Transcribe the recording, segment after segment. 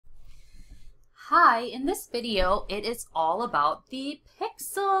Hi, in this video, it is all about the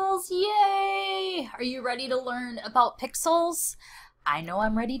pixels. Yay! Are you ready to learn about pixels? I know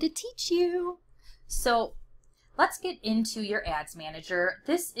I'm ready to teach you. So let's get into your ads manager.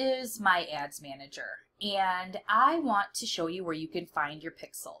 This is my ads manager, and I want to show you where you can find your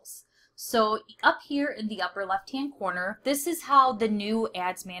pixels. So up here in the upper left-hand corner, this is how the new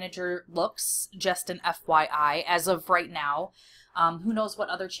ads manager looks, just an FYI, as of right now. Who knows what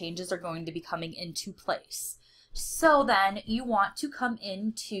other changes are going to be coming into place. So then you want to come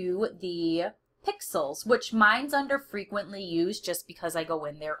into the pixels, which mine's under frequently used just because I go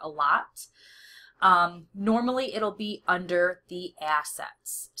in there a lot. Normally it'll be under the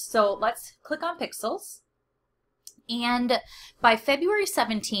assets. So let's click on pixels. And by February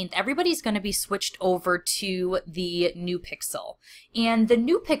 17th, everybody's going to be switched over to the new pixel. And the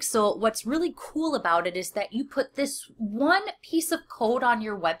new pixel, what's really cool about it is that you put this one piece of code on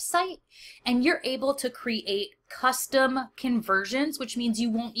your website and you're able to create custom conversions, which means you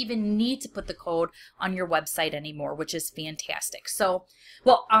won't even need to put the code on your website anymore, which is fantastic. So,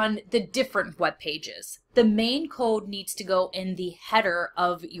 well, on the different web pages, the main code needs to go in the header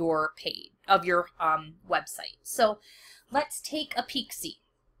of your page, of your website. So let's take a peek-see.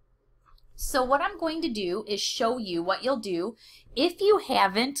 So what I'm going to do is show you what you'll do if you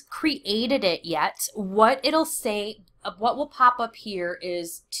haven't created it yet. What it'll say, what will pop up here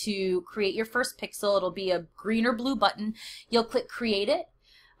is to create your first pixel. It'll be a green or blue button. You'll click create it.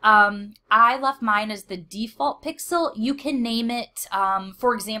 I left mine as the default pixel. You can name it,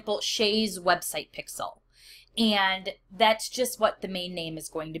 for example, Shay's website pixel. And that's just what the main name is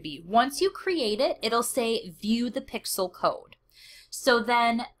going to be. Once you create it, it'll say view the pixel code. So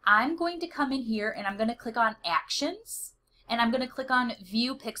then I'm going to come in here and I'm going to click on actions and I'm going to click on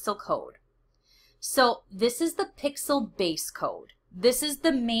view pixel code. So this is the pixel base code. This is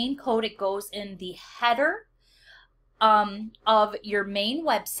the main code. It goes in the header of your main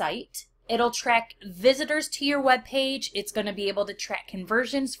website. It'll track visitors to your web page. It's going to be able to track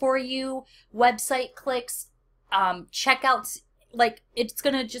conversions for you, website clicks, checkouts. Like it's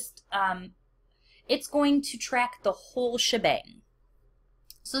going to just it's going to track the whole shebang.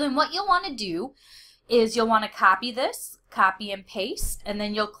 So then what you'll want to do is you'll want to copy this, copy and paste, and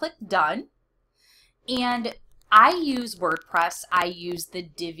then you'll click done. And I use WordPress. I use the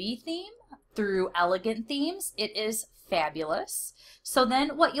Divi theme through Elegant Themes. It is fabulous. So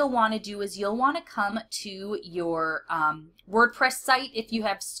then what you'll want to do is you'll want to come to your WordPress site. If you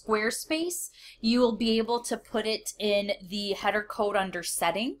have Squarespace, you will be able to put it in the header code under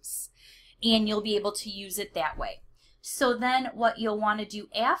settings and you'll be able to use it that way. So then what you'll want to do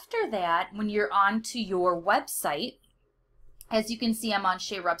after that, when you're on to your website, as you can see, I'm on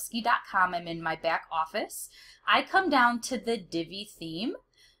Jordan-Hrobsky.com. I'm in my back office. I come down to the Divi theme.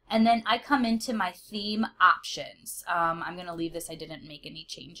 And then I come into my theme options. I'm going to leave this. I didn't make any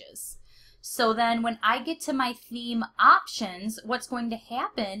changes. So then when I get to my theme options, what's going to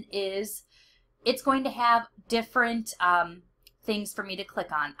happen is it's going to have different things for me to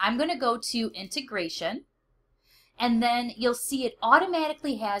click on. I'm going to go to integration. And then you'll see it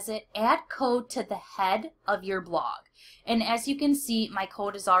automatically has it add code to the head of your blog. And as you can see, my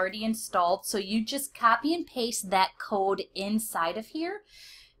code is already installed. So you just copy and paste that code inside of here.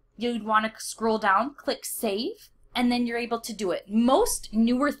 You'd want to scroll down, click save, and then you're able to do it. Most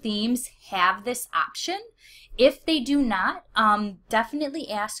newer themes have this option. If they do not,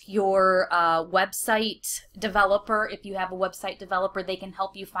 definitely ask your website developer. If you have a website developer, they can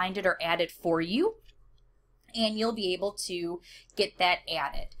help you find it or add it for you. And you'll be able to get that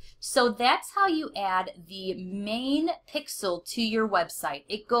added. So that's how you add the main pixel to your website.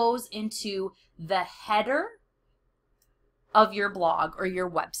 It goes into the header of your blog or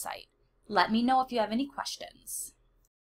your website. Let me know if you have any questions.